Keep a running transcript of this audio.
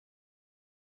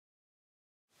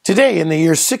Today, in the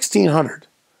year 1600,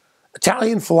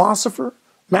 Italian philosopher,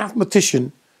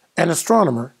 mathematician, and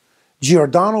astronomer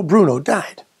Giordano Bruno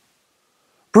died.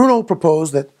 Bruno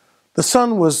proposed that the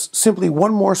sun was simply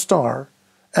one more star,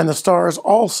 and the stars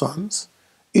all suns,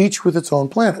 each with its own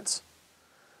planets.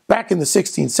 Back in the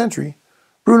 16th century,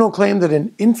 Bruno claimed that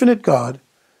an infinite God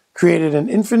created an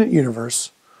infinite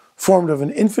universe formed of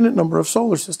an infinite number of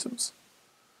solar systems.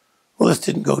 Well, this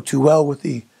didn't go too well with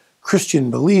the Christian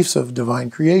beliefs of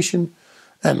divine creation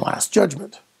and last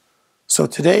judgment. So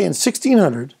today in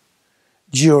 1600,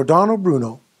 Giordano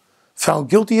Bruno, found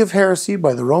guilty of heresy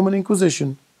by the Roman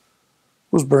Inquisition,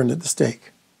 was burned at the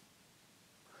stake.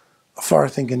 A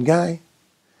far-thinking guy.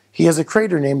 He has a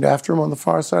crater named after him on the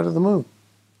far side of the moon.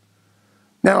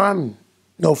 Now, I'm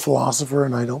no philosopher,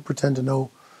 and I don't pretend to know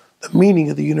the meaning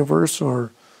of the universe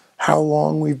or how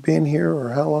long we've been here or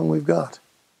how long we've got.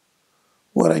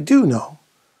 What I do know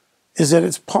is that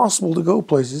it's possible to go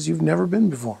places you've never been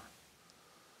before.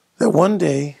 That one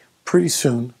day, pretty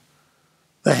soon,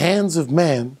 the hands of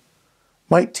man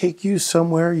might take you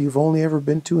somewhere you've only ever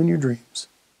been to in your dreams.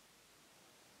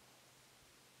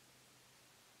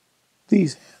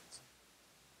 These hands.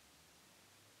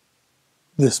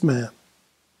 This man.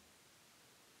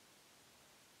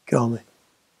 Kill me.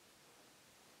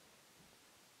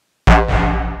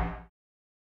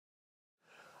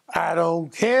 I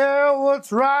don't care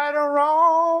what's right or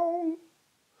wrong,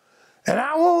 and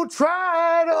I won't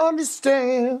try to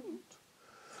understand.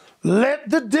 Let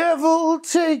the devil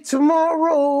take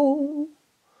tomorrow.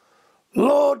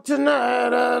 Lord,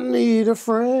 tonight I need a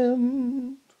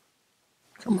friend.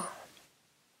 Come on.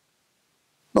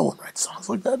 No one writes songs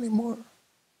like that anymore.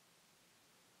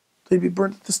 They'd be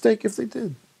burnt at the stake if they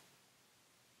did.